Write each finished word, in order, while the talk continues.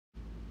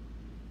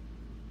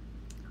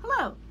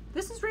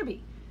This is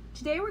Ruby.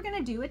 Today we're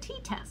going to do a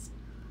t-test.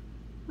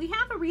 We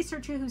have a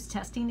researcher who's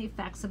testing the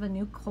effects of a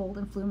new cold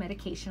and flu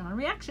medication on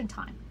reaction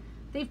time.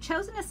 They've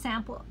chosen a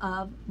sample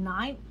of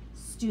 9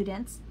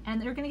 students,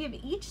 and they're going to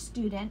give each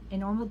student a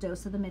normal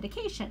dose of the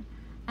medication.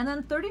 And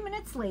then 30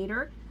 minutes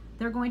later,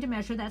 they're going to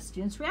measure that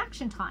student's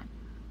reaction time.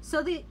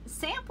 So the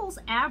sample's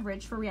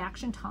average for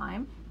reaction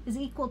time is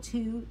equal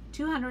to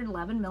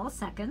 211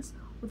 milliseconds,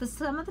 with the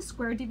sum of the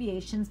square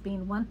deviations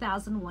being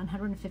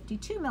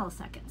 1,152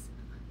 milliseconds.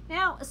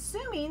 Now,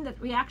 assuming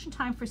that reaction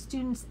time for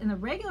students in the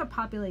regular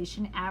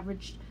population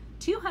averaged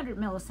 200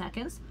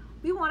 milliseconds,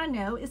 we want to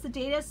know, is the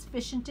data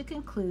sufficient to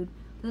conclude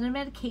that the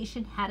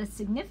medication had a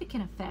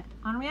significant effect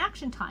on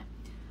reaction time?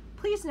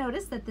 Please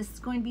notice that this is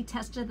going to be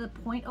tested at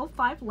the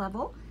 0.05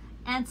 level,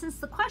 and since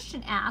the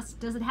question asks,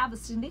 does it have a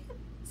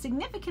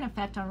significant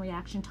effect on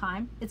reaction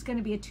time, it's going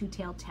to be a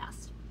two-tailed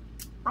test.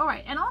 All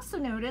right, and also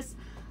notice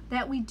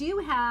that we do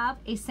have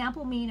a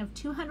sample mean of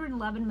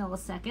 211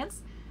 milliseconds,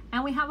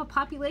 and we have a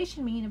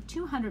population mean of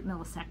 200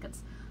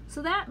 milliseconds.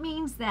 So that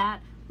means that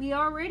we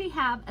already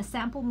have a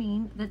sample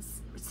mean that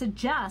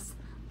suggests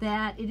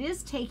that it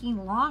is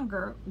taking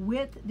longer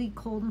with the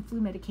cold and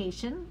flu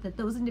medication, that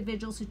those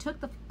individuals who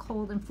took the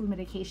cold and flu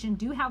medication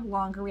do have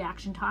longer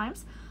reaction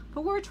times,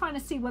 but we're trying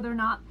to see whether or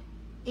not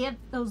if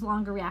those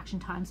longer reaction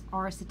times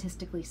are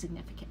statistically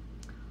significant.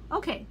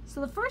 Okay, so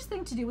the first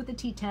thing to do with the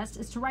t-test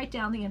is to write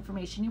down the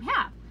information you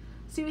have.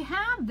 So you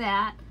have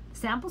that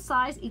sample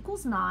size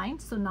equals 9,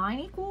 so n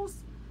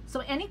equals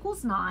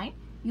 9.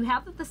 You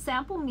have that the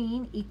sample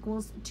mean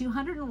equals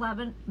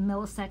 211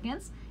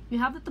 milliseconds. You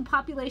have that the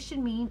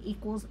population mean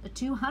equals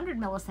 200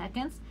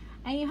 milliseconds,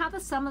 and you have the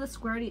sum of the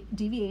square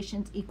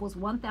deviations equals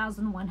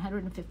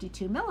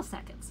 1,152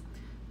 milliseconds.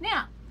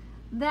 Now,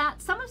 that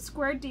sum of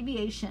squared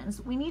deviations,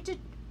 we need to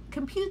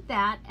compute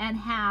that and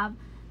have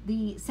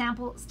the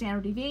sample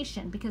standard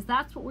deviation, because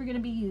that's what we're going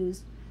to be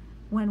used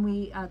when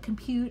we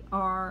compute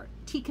our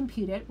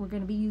t-computed. We're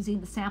going to be using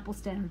the sample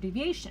standard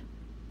deviation.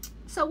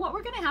 So what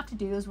we're going to have to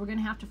do is we're going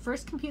to have to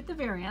first compute the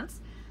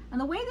variance, and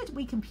the way that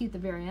we compute the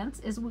variance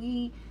is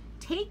we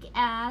take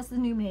as the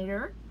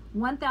numerator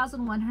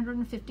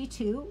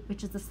 1,152,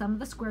 which is the sum of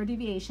the square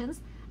deviations,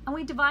 and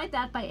we divide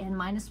that by n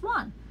minus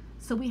 1.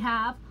 So we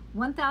have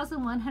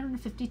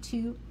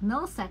 1,152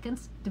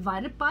 milliseconds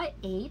divided by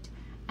 8,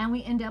 and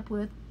we end up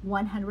with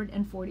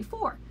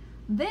 144.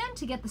 Then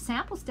to get the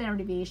sample standard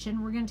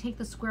deviation, we're going to take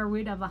the square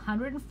root of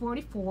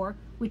 144,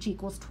 which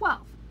equals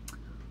 12.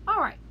 All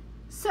right,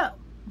 so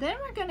then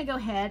we're going to go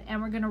ahead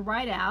and we're going to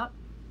write out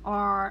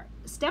our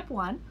step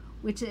 1,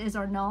 which is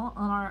our null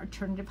and our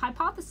alternative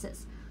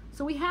hypothesis.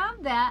 So we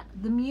have that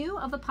the mu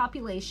of the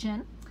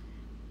population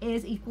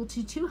is equal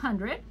to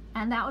 200,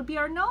 and that would be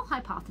our null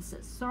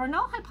hypothesis. So our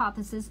null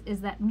hypothesis is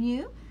that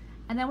mu,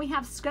 and then we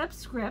have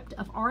subscript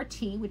of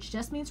RT, which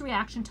just means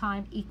reaction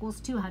time,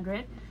 equals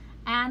 200.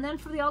 And then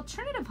for the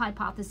alternative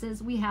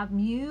hypothesis, we have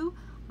mu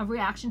of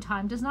reaction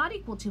time does not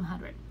equal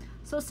 200.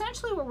 So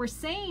essentially what we're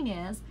saying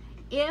is,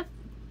 if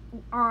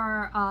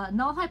our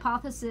null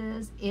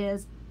hypothesis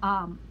is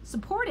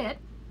supported,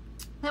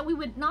 that we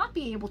would not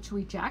be able to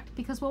reject,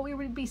 because what we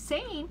would be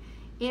saying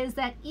is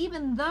that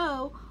even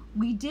though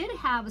we did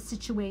have a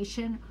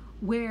situation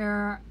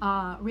where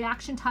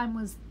reaction time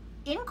was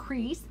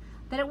increased,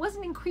 that it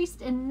wasn't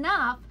increased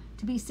enough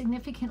to be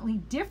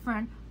significantly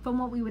different from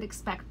what we would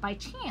expect by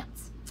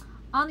chance.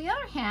 On the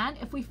other hand,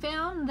 if we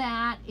found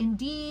that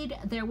indeed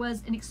there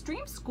was an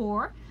extreme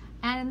score,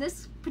 and in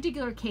this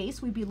particular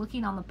case we'd be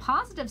looking on the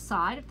positive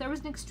side, if there was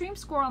an extreme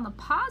score on the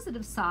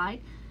positive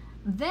side,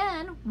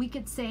 then we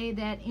could say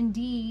that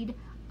indeed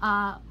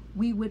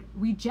we would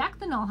reject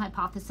the null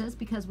hypothesis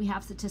because we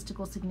have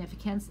statistical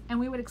significance, and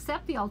we would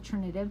accept the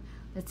alternative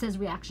that says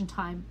reaction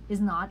time is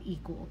not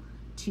equal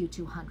to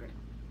 200.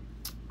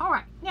 All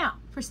right, now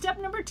for step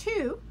number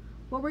 2,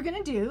 what we're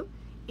going to do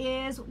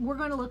is we're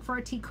going to look for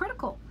a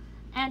t-critical.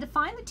 And to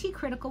find the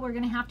t-critical, we're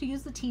going to have to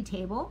use the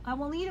t-table, and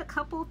we'll need a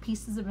couple of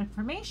pieces of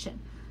information.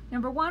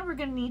 Number 1, we're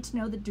going to need to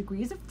know the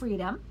degrees of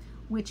freedom,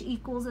 which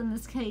equals, in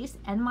this case,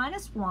 n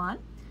minus 1.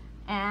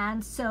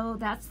 And so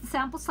that's the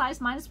sample size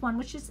minus 1,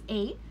 which is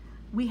 8.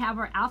 We have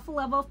our alpha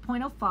level of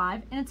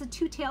 0.05, and it's a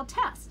two-tailed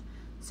test.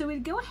 So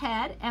we'd go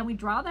ahead and we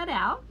draw that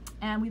out,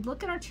 and we'd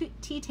look at our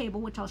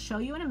t-table, which I'll show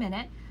you in a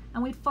minute,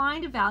 and we'd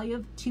find a value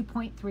of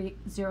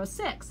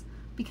 2.306.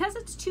 Because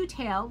it's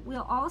two-tailed,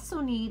 we'll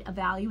also need a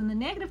value in the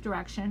negative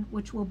direction,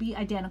 which will be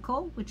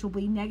identical, which will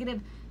be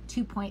negative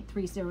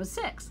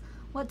 2.306.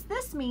 What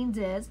this means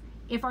is,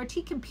 if our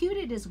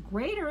t-computed is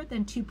greater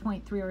than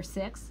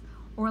 2.306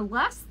 or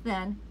less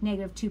than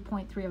negative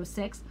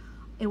 2.306,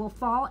 it will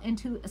fall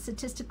into a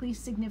statistically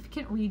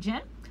significant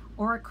region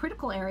or a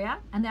critical area,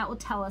 and that will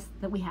tell us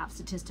that we have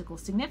statistical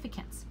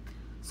significance.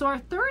 So our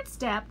third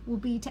step will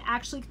be to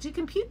actually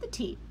compute the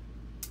t.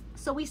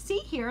 So we see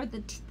here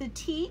that the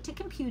t to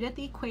compute it,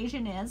 the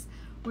equation is,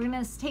 we're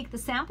going to take the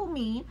sample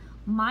mean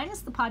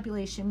minus the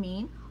population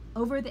mean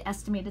over the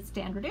estimated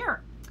standard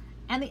error.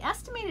 And the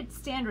estimated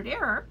standard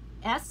error,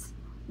 S,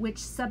 which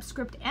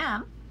subscript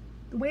m,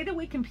 the way that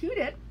we compute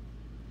it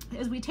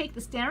is we take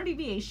the standard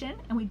deviation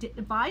and we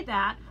divide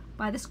that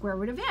by the square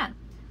root of n.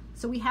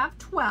 So we have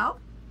 12,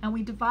 and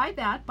we divide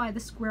that by the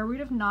square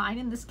root of 9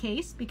 in this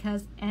case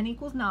because n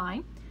equals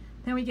 9.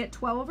 Then we get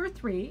 12 over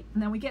 3,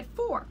 and then we get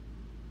 4.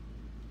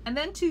 And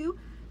then to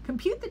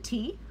compute the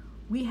t,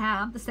 we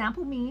have the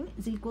sample mean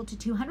is equal to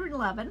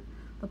 211,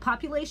 the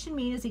population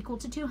mean is equal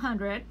to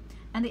 200,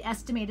 and the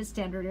estimated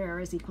standard error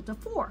is equal to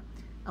 4.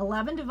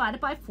 11 divided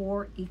by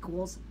 4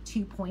 equals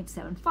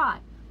 2.75.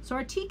 So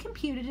our t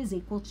computed is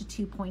equal to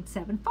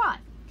 2.75.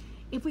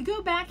 If we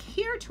go back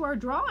here to our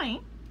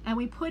drawing and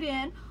we put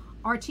in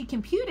our t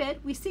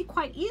computed, we see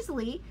quite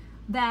easily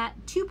that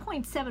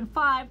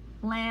 2.75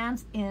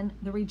 lands in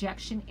the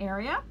rejection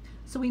area.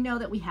 So we know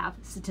that we have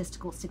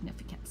statistical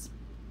significance.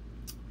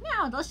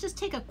 Now let's just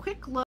take a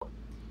quick look.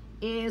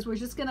 We're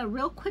just going to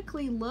real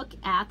quickly look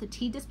at the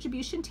t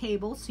distribution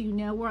table so you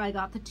know where I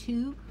got the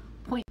 2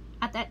 point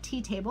at that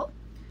t table.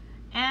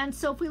 And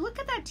so if we look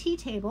at that t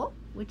table,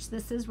 which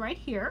this is right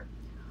here,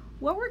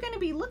 what we're going to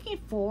be looking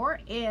for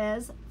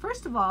is,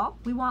 first of all,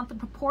 we want the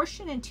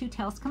proportion and two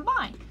tails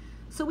combined.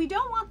 So we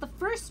don't want the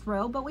first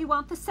row, but we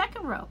want the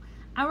second row.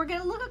 And we're going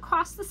to look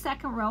across the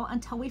second row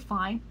until we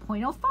find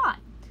 0.05.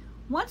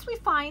 Once we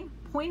find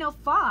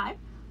 0.05,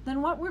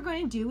 then what we're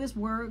going to do is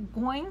we're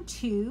going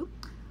to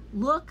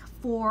look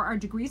for our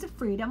degrees of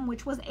freedom,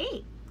 which was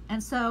 8.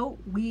 And so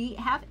we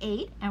have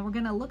 8, and we're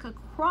going to look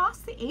across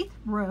the 8th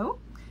row,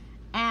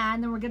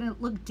 and then we're going to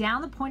look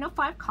down the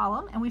 0.05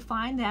 column, and we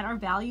find that our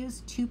value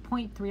is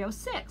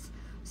 2.306.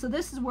 So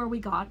this is where we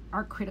got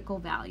our critical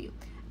value.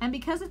 And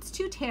because it's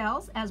two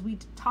tails, as we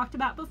talked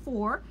about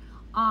before,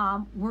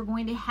 we're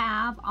going to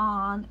have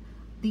on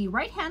the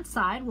right-hand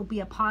side will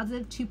be a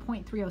positive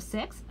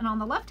 2.306, and on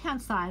the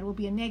left-hand side will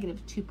be a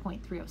negative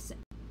 2.306.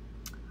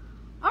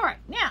 All right,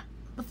 now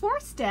the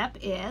fourth step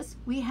is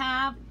we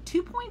have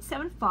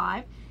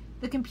 2.75.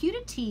 The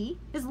computed t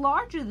is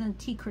larger than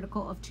t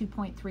critical of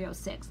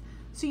 2.306.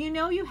 So you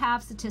know you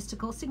have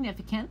statistical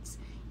significance.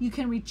 You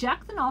can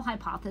reject the null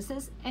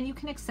hypothesis and you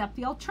can accept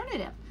the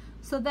alternative.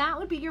 So that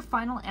would be your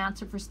final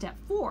answer for step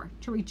 4,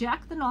 to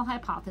reject the null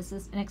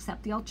hypothesis and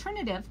accept the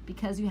alternative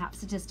because you have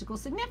statistical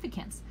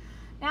significance.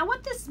 Now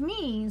what this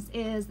means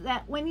is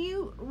that when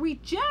you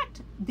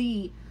reject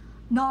the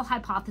null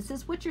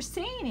hypothesis, what you're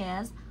saying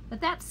is that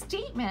that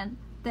statement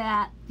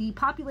that the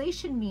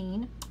population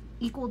mean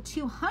equal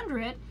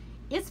 200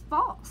 is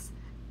false.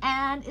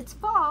 And it's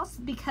false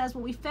because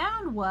what we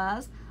found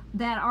was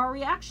that our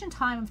reaction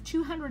time of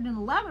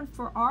 211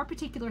 for our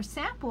particular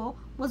sample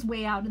was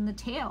way out in the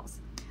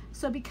tails.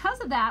 So because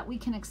of that, we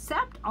can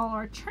accept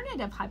our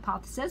alternative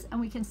hypothesis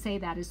and we can say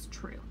that is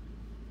true.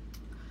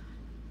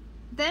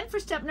 Then for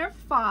step number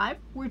 5,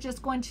 we're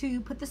just going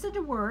to put this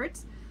into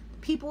words.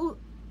 People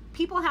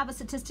have a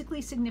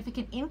statistically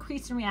significant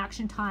increase in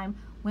reaction time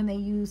when they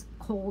use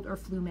cold or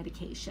flu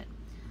medication.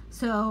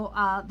 So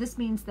this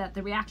means that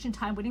the reaction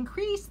time would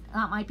increase.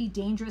 That might be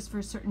dangerous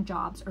for certain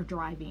jobs or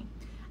driving.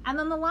 And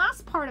then the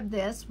last part of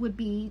this would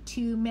be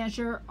to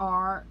measure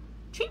our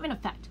treatment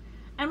effect.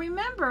 And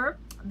remember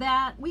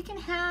that we can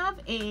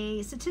have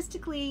a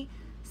statistically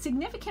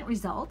significant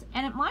result,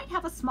 and it might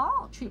have a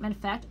small treatment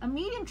effect, a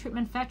medium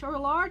treatment effect, or a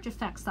large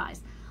effect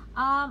size.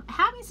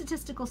 Having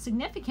statistical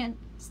significance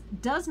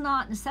does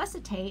not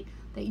necessitate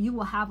that you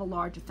will have a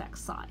large effect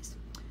size.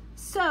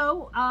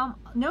 So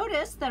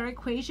notice that our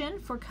equation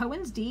for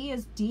Cohen's d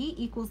is d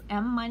equals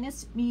m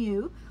minus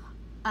mu,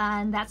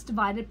 and that's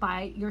divided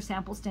by your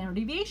sample standard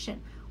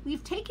deviation.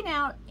 We've taken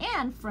out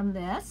n from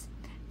this,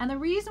 and the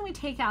reason we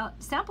take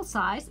out sample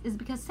size is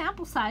because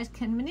sample size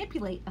can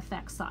manipulate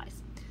effect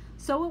size.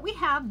 So what we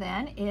have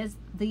then is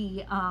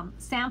the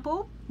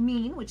sample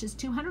mean, which is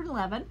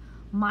 211,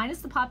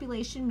 minus the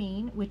population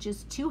mean, which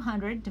is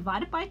 200,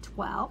 divided by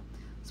 12.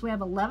 So we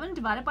have 11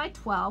 divided by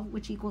 12,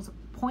 which equals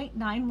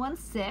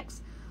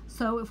 0.916.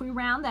 So if we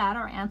round that,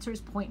 our answer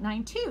is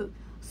 0.92.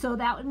 So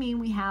that would mean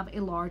we have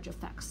a large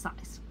effect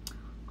size.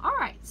 All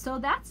right, so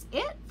that's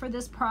it for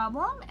this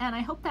problem, and I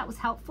hope that was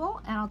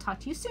helpful, and I'll talk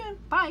to you soon.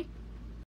 Bye.